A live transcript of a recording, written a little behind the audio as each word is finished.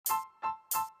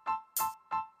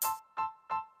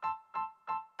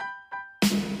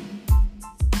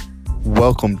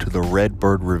Welcome to the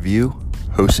Redbird Review,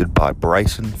 hosted by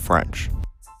Bryson French.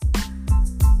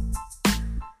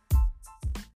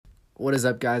 What is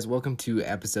up, guys? Welcome to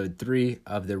episode 3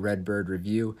 of the Redbird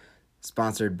Review,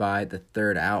 sponsored by The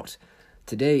Third Out.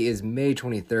 Today is May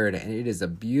 23rd, and it is a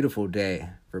beautiful day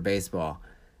for baseball.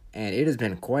 And it has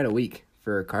been quite a week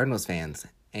for Cardinals fans.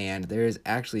 And there's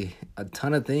actually a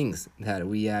ton of things that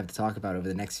we have to talk about over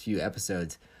the next few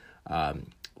episodes.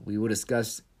 We will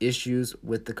discuss issues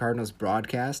with the Cardinals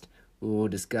broadcast. We will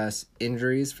discuss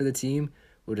injuries for the team.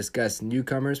 We'll discuss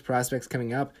newcomers, prospects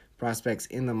coming up, prospects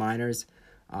in the minors,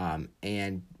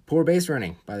 and poor base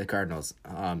running by the Cardinals.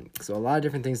 So a lot of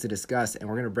different things to discuss, and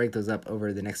we're going to break those up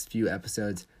over the next few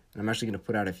episodes. And I'm actually going to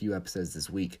put out a few episodes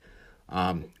this week.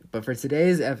 But for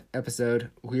today's episode,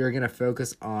 we are going to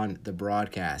focus on the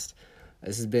broadcast.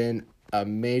 This has been a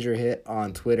major hit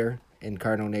on Twitter in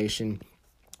Cardinal Nation.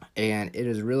 And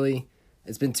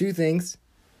it's been two things,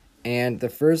 and the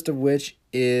first of which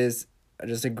is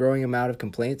just a growing amount of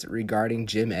complaints regarding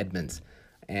Jim Edmonds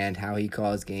and how he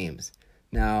calls games.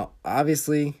 Now,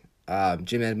 obviously,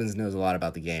 Jim Edmonds knows a lot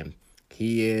about the game.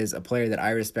 He is a player that I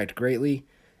respect greatly,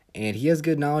 and he has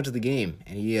good knowledge of the game,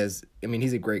 and he's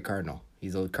a great Cardinal.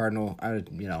 He's a Cardinal,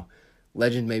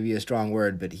 legend may be a strong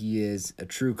word, but he is a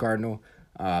true Cardinal,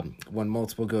 won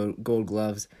multiple gold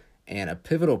gloves, and a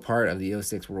pivotal part of the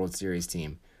 2006 World Series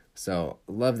team. So,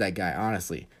 love that guy,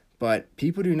 honestly. But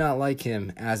people do not like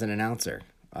him as an announcer.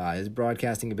 His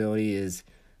broadcasting ability is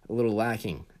a little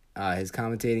lacking. His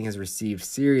commentating has received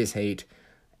serious hate,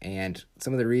 and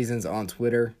some of the reasons on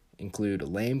Twitter include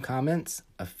lame comments,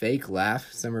 a fake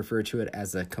laugh. Some refer to it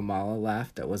as a Kamala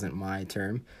laugh. That wasn't my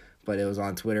term, but it was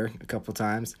on Twitter a couple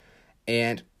times.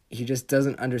 And he just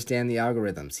doesn't understand the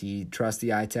algorithms. He trusts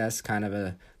the eye test, kind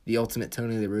of the ultimate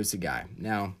Tony La Russa guy.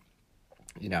 Now,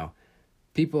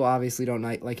 people obviously don't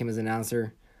like him as an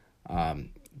announcer,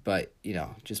 but,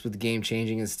 just with the game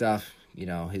changing and stuff,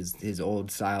 his old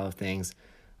style of things,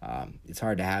 it's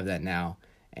hard to have that now.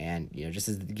 And, just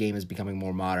as the game is becoming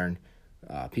more modern,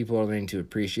 people are learning to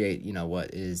appreciate,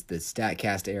 what is the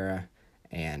StatCast era,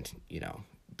 and,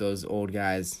 those old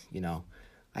guys,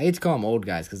 I hate to call them old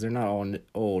guys because they're not all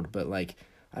old, but I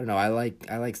don't know. I like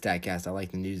StatCast. I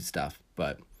like the news stuff,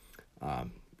 but I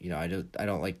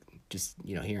don't like just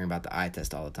hearing about the eye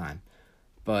test all the time.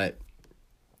 But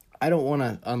I don't want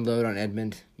to unload on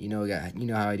Edmund. You know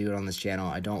how I do it on this channel.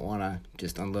 I don't want to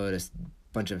just unload a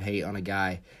bunch of hate on a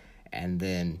guy, and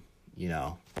then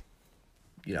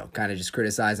kind of just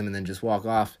criticize him and then just walk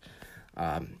off.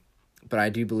 But I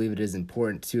do believe it is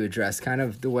important to address kind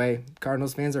of the way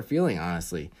Cardinals fans are feeling,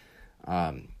 honestly.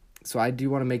 So I do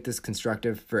want to make this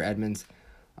constructive for Edmonds.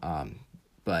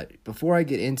 But before I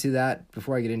get into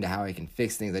how I can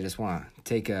fix things, I just want to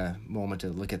take a moment to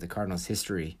look at the Cardinals'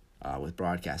 history with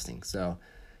broadcasting. So,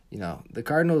 the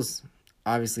Cardinals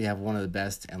obviously have one of the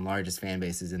best and largest fan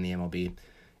bases in the MLB.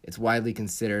 It's widely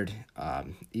considered,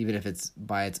 even if it's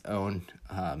by its own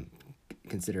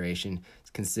consideration, it's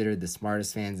considered the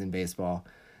smartest fans in baseball.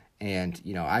 And,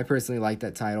 I personally like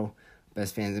that title,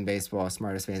 best fans in baseball,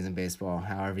 smartest fans in baseball,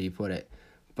 however you put it.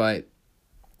 But,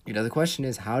 the question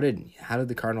is, how did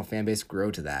the Cardinal fan base grow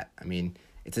to that? I mean,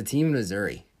 it's a team in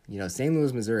Missouri, St.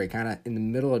 Louis, Missouri, kind of in the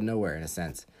middle of nowhere in a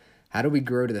sense. How did we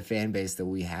grow to the fan base that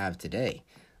we have today?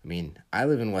 I mean, I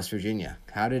live in West Virginia.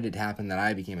 How did it happen that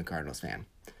I became a Cardinals fan?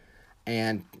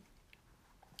 And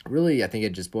really, I think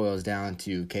it just boils down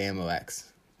to KMOX.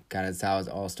 Kind of how it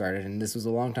all started. And this was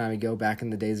a long time ago, back in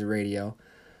the days of radio.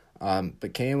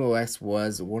 But KMOX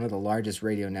was one of the largest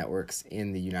radio networks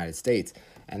in the United States.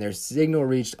 And their signal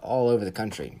reached all over the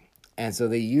country. And so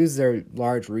they used their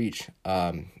large reach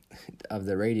of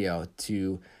the radio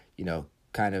to,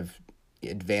 kind of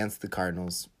advance the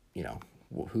Cardinals,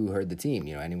 who heard the team.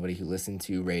 Anybody who listened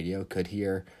to radio could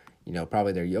hear,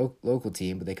 probably their local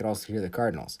team, but they could also hear the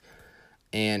Cardinals.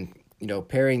 And,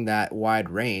 pairing that wide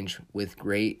range with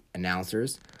great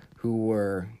announcers who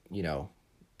were,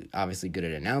 obviously good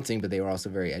at announcing, but they were also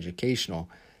very educational.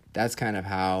 That's kind of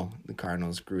how the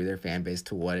Cardinals grew their fan base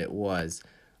to what it was,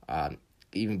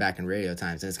 even back in radio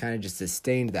times. And it's kind of just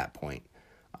sustained that point.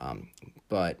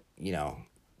 But,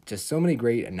 just so many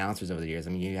great announcers over the years. I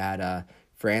mean, you had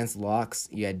France Laux,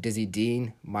 you had Dizzy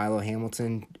Dean, Milo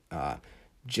Hamilton,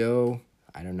 Joe,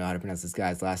 I don't know how to pronounce this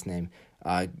guy's last name,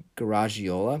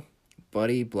 Garagiola,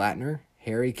 Buddy Blattner,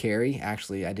 Harry Carey.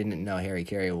 Actually, I didn't know Harry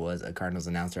Carey was a Cardinals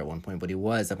announcer at one point, but he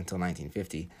was up until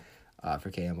 1950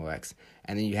 for KMOX.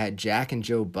 And then you had Jack and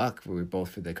Joe Buck, who were both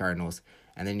for the Cardinals.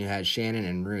 And then you had Shannon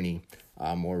and Rooney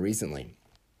more recently.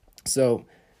 So,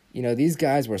 these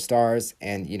guys were stars,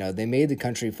 and, they made the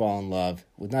country fall in love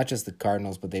with not just the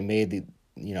Cardinals, but they made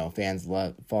fans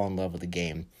fall in love with the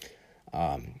game.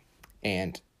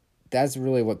 And that's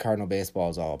really what Cardinal baseball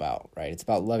is all about, right? It's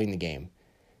about loving the game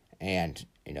and,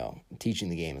 teaching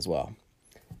the game as well.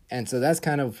 And so that's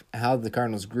kind of how the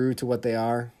Cardinals grew to what they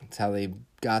are. It's how they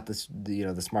got the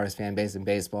smartest fan base in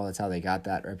baseball. That's how they got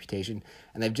that reputation.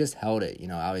 And they've just held it.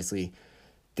 Obviously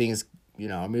things,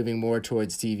 are moving more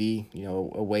towards TV,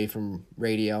 away from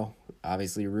radio.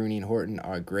 Obviously Rooney and Horton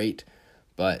are great,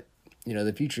 but,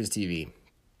 the future is TV.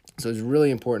 So it's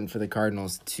really important for the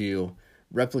Cardinals to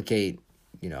replicate,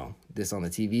 this on the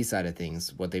TV side of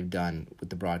things, what they've done with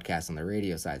the broadcast on the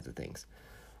radio sides of things.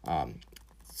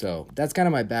 So that's kind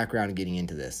of my background getting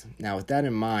into this. Now, with that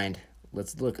in mind,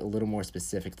 let's look a little more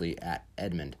specifically at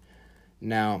Edmond.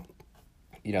 Now,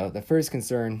 the first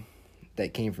concern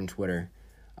that came from Twitter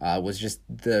was just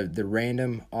the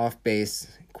random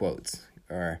off-base quotes,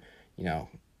 or,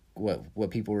 what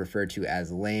people refer to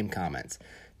as lame comments.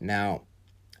 Now,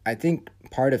 I think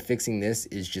part of fixing this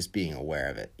is just being aware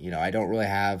of it. I don't really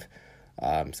have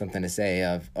something to say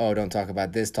of, oh, don't talk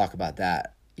about this, talk about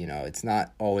that. It's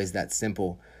not always that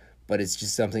simple, but it's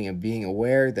just something of being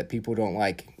aware that people don't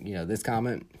like, this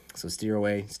comment. So steer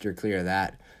clear of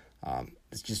that.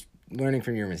 It's just learning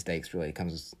from your mistakes really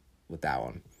comes with that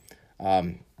one.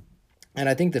 And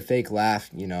I think the fake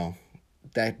laugh,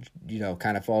 that,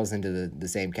 kind of falls into the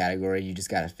same category. You just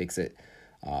got to fix it.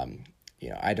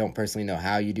 I don't personally know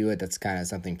how you do it. That's kind of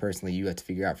something personally you have to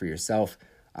figure out for yourself.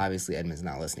 Obviously, Edmund's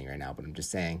not listening right now, but I'm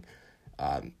just saying,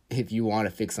 if you want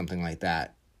to fix something like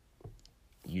that,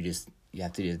 you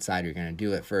have to decide you're going to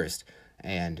do it first.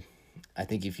 And I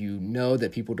think if you know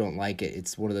that people don't like it,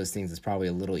 it's one of those things that's probably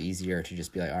a little easier to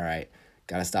just be like, all right,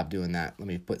 got to stop doing that. Let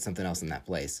me put something else in that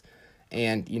place.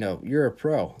 And, you're a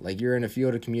pro. Like, you're in a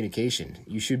field of communication.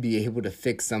 You should be able to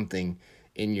fix something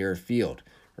in your field,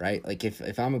 right? Like,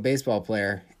 if I'm a baseball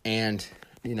player and,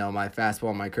 my fastball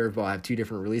and my curveball have two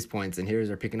different release points and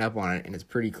hitters are picking up on it and it's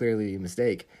pretty clearly a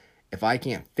mistake, if I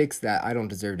can't fix that, I don't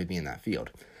deserve to be in that field.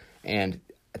 And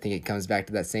I think it comes back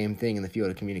to that same thing in the field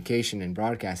of communication and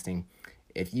broadcasting.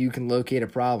 If you can locate a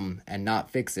problem and not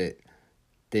fix it,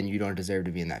 then you don't deserve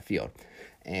to be in that field.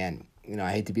 And,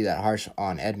 I hate to be that harsh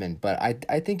on Edmund, but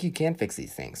I think you can fix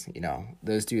these things,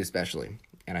 those two especially.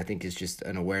 And I think it's just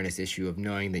an awareness issue of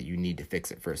knowing that you need to fix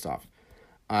it first off.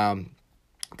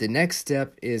 The next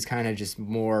step is kind of just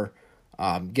more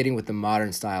getting with the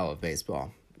modern style of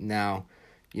baseball. Now,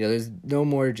 there's no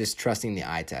more just trusting the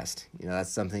eye test.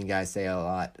 That's something guys say a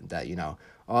lot, that,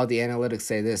 all the analytics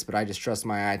say this, but I just trust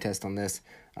my eye test on this.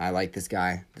 I like this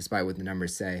guy, despite what the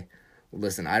numbers say.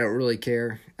 Listen, I don't really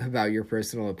care about your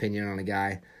personal opinion on a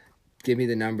guy. Give me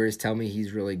the numbers. Tell me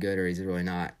he's really good or he's really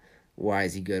not. Why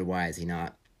is he good? Why is he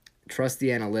not? Trust the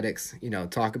analytics.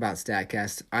 Talk about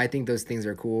StatCast. I think those things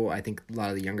are cool. I think a lot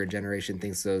of the younger generation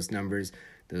thinks those numbers,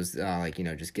 those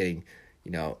just getting,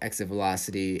 exit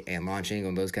velocity and launch angle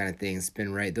and those kind of things,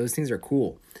 spin rate, those things are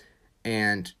cool.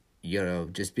 And,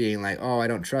 just being like, oh, I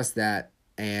don't trust that,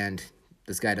 and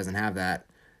this guy doesn't have that,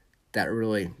 that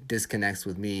really disconnects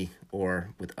with me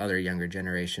or with other younger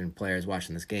generation players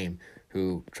watching this game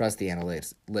who trust the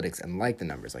analytics and like the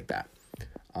numbers like that.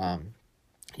 And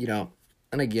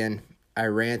again, I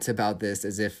rant about this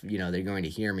as if, they're going to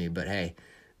hear me, but hey,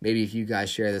 maybe if you guys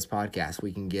share this podcast,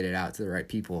 we can get it out to the right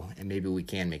people and maybe we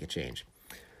can make a change.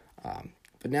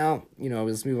 But now,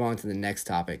 let's move on to the next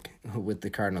topic with the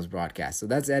Cardinals broadcast. So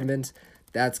that's Edmonds.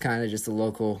 That's kind of just a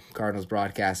local Cardinals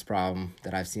broadcast problem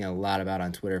that I've seen a lot about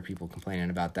on Twitter, people complaining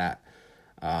about that.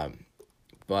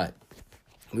 But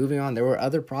moving on, there were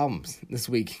other problems this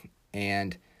week.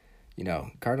 And,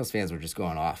 Cardinals fans were just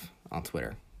going off on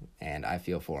Twitter. And I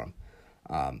feel for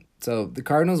them. So the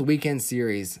Cardinals weekend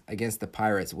series against the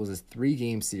Pirates was a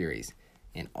 3-game series.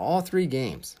 And all three,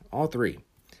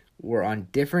 were on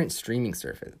different streaming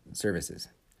services.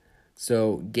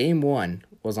 So game 1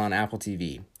 was on Apple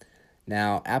TV.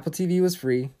 Now, Apple TV was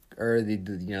free, or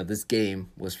this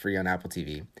game was free on Apple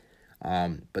TV.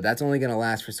 But that's only going to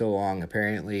last for so long.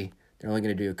 Apparently, they're only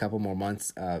going to do a couple more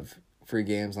months of free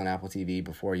games on Apple TV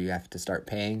before you have to start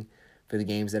paying for the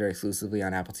games that are exclusively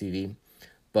on Apple TV.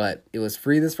 But it was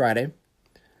free this Friday.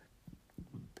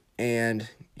 And,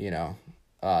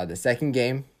 the second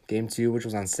game, game 2, which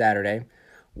was on Saturday,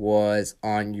 was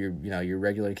on your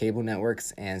regular cable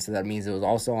networks. And so that means it was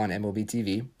also on MLB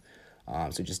TV.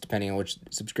 So just depending on which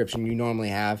subscription you normally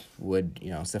have would,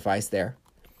 suffice there.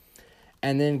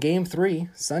 And then game 3,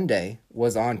 Sunday,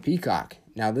 was on Peacock.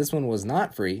 Now, this one was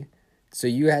not free, so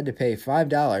you had to pay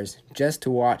 $5 just to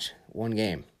watch one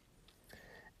game.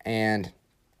 And,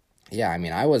 yeah,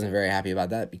 I wasn't very happy about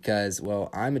that because, well,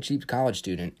 I'm a cheap college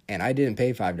student, and I didn't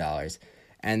pay $5.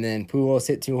 And then Pujols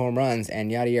hit 2 home runs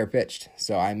and Yadier pitched.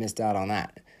 So I missed out on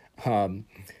that.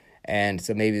 And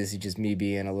so maybe this is just me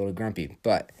being a little grumpy.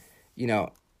 But,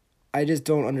 I just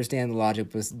don't understand the logic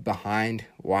behind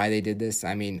why they did this.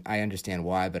 I mean, I understand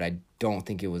why, but I don't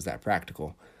think it was that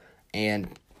practical.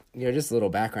 And, just a little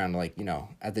background,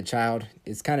 as a child,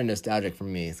 it's kind of nostalgic for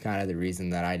me. It's kind of the reason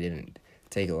that I didn't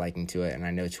take a liking to it. And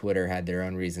I know Twitter had their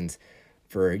own reasons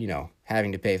for,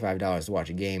 having to pay $5 to watch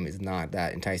a game is not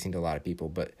that enticing to a lot of people.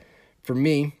 But for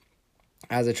me,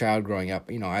 as a child growing up,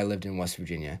 I lived in West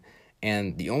Virginia.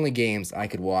 And the only games I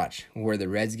could watch were the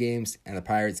Reds games and the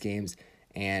Pirates games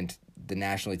and the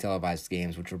nationally televised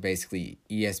games, which were basically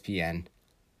ESPN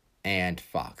and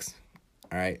Fox.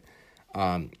 All right.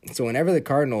 So whenever the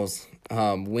Cardinals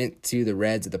went to the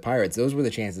Reds or the Pirates, those were the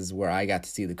chances where I got to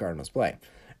see the Cardinals play.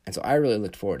 And so I really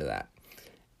looked forward to that.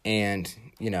 And,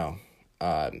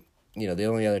 the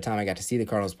only other time I got to see the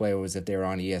Cardinals play was if they were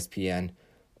on ESPN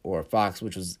or Fox,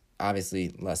 which was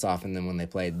obviously less often than when they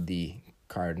played the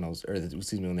Cardinals,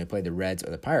 when they played the Reds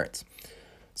or the Pirates.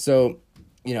 So,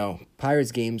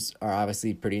 Pirates games are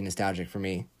obviously pretty nostalgic for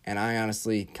me, and I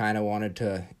honestly kind of wanted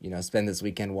to, spend this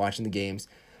weekend watching the games,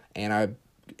 and I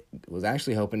was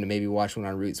actually hoping to maybe watch one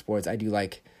on Root Sports. I do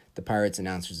like the Pirates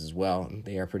announcers as well.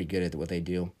 They are pretty good at what they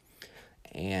do,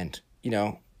 and,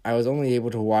 I was only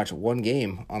able to watch one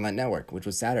game on that network, which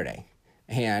was Saturday,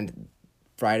 and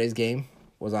Friday's game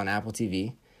was on Apple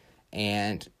TV,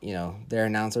 and, their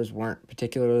announcers weren't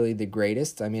particularly the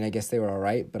greatest. I mean, I guess they were all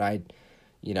right, but I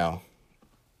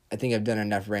think I've done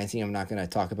enough ranting. I'm not going to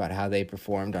talk about how they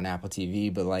performed on Apple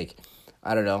TV, but,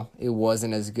 I don't know. It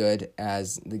wasn't as good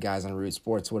as the guys on Root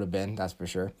Sports would have been, that's for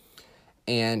sure.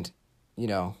 And,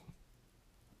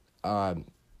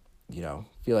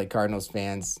 feel like Cardinals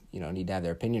fans, need to have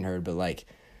their opinion heard, but,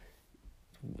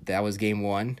 that was game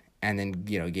 1, and then,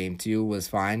 game 2 was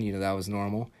fine, that was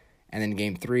normal, and then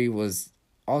game 3 was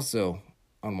also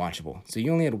unwatchable. So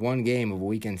you only had one game of a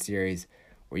weekend series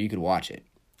where you could watch it.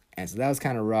 And so that was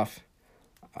kind of rough.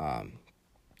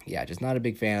 Just not a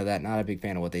big fan of that. Not a big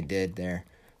fan of what they did there.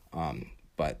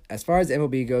 But as far as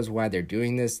MLB goes, why they're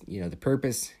doing this, the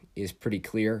purpose is pretty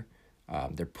clear.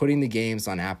 They're putting the games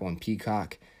on Apple and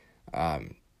Peacock.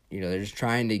 They're just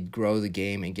trying to grow the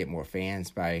game and get more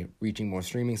fans by reaching more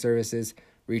streaming services,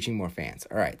 reaching more fans.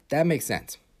 All right, that makes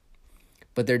sense.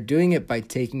 But they're doing it by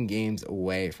taking games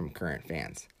away from current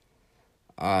fans.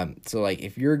 So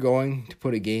if you're going to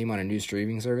put a game on a new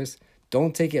streaming service,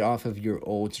 don't take it off of your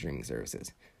old streaming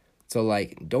services. So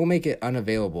don't make it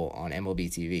unavailable on MLB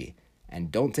TV,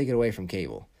 and don't take it away from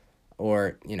cable,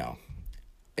 or I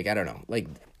don't know.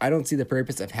 I don't see the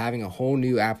purpose of having a whole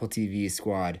new Apple TV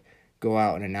squad go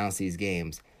out and announce these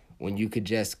games when you could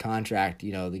just contract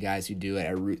the guys who do it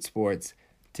at Root Sports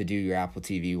to do your Apple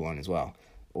TV one as well,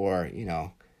 or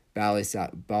Bally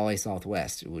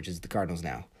Southwest, which is the Cardinals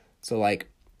now. So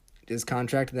just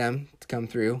contract them to come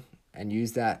through and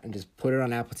use that and just put it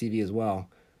on Apple TV as well.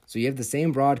 So you have the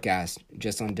same broadcast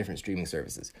just on different streaming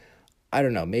services. I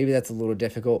don't know, maybe that's a little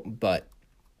difficult, but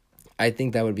I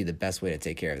think that would be the best way to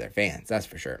take care of their fans, that's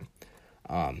for sure.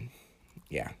 I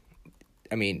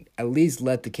mean, at least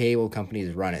let the cable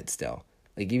companies run it still.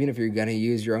 Even if you're going to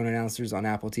use your own announcers on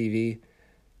Apple TV,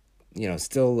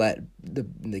 still let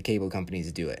the cable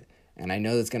companies do it. And I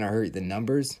know that's going to hurt the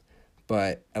numbers,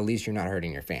 but at least you're not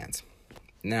hurting your fans.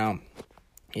 Now,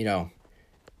 the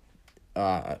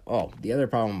other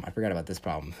problem, I forgot about this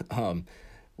problem,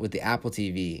 with the Apple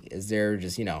TV is there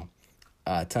just,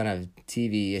 a ton of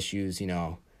TV issues.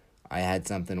 I had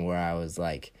something where I was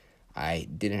I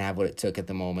didn't have what it took at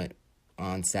the moment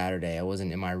on Saturday. I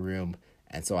wasn't in my room,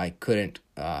 and so I couldn't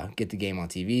get the game on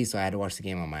TV, so I had to watch the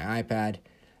game on my iPad.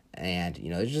 And,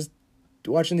 it's just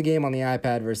watching the game on the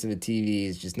iPad versus the TV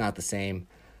is just not the same.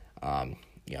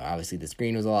 Obviously the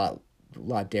screen was a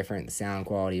lot different. The sound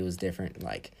quality was different.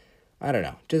 I don't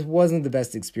know, just wasn't the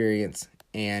best experience.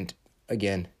 And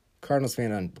again, Cardinals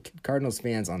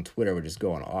fans on Twitter were just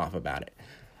going off about it.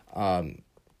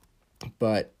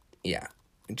 But yeah,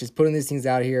 just putting these things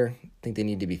out here, I think they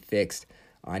need to be fixed.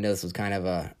 I know this was kind of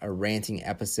a ranting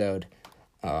episode,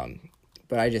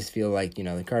 but I just feel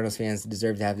the Cardinals fans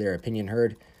deserve to have their opinion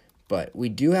heard. But we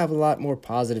do have a lot more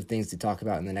positive things to talk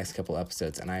about in the next couple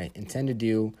episodes, and I intend to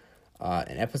do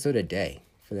an episode a day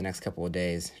for the next couple of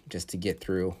days just to get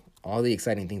through all the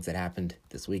exciting things that happened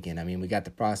this weekend. I mean, we got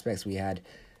the prospects. We had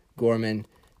Gorman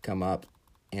come up,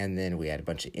 and then we had a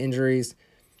bunch of injuries,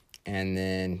 and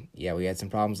then, we had some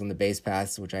problems on the base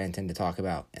paths, which I intend to talk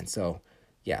about. And so,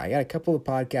 I got a couple of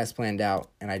podcasts planned out,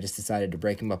 and I just decided to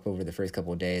break them up over the first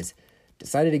couple of days.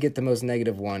 Decided to get the most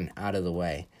negative one out of the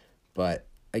way. But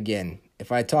again,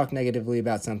 if I talk negatively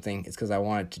about something, it's because I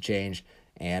want it to change,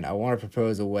 and I want to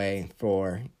propose a way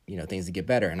for, things to get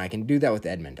better. And I can do that with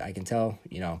Edmund. I can tell,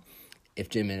 if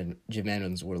Jim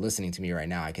Edmonds were listening to me right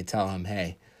now, I could tell him,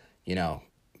 hey,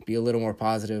 be a little more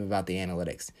positive about the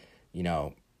analytics.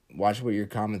 Watch what your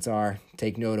comments are,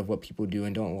 take note of what people do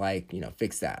and don't like,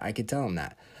 fix that. I could tell him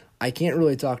that. I can't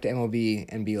really talk to MLB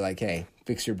and be like, hey,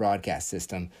 fix your broadcast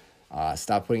system.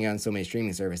 Stop putting it on so many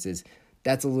streaming services.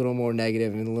 That's a little more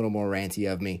negative and a little more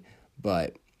ranty of me.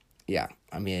 But, yeah,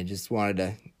 I just wanted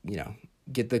to,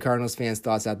 get the Cardinals fans'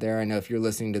 thoughts out there. I know if you're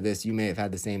listening to this, you may have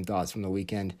had the same thoughts from the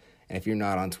weekend. And if you're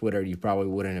not on Twitter, you probably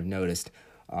wouldn't have noticed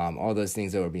all those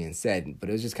things that were being said. But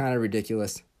it was just kind of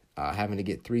ridiculous having to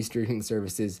get 3 streaming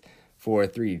services for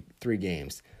three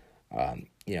games.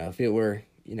 If it were,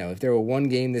 if there were one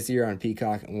game this year on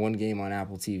Peacock and one game on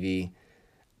Apple TV,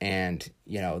 and,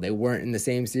 they weren't in the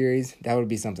same series, that would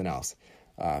be something else.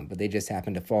 But they just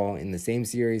happened to fall in the same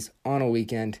series on a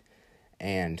weekend,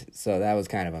 and so that was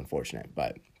kind of unfortunate.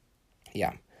 But,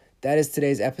 yeah, that is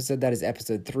today's episode. That is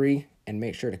episode 3, and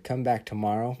make sure to come back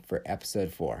tomorrow for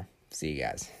episode 4. See you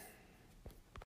guys.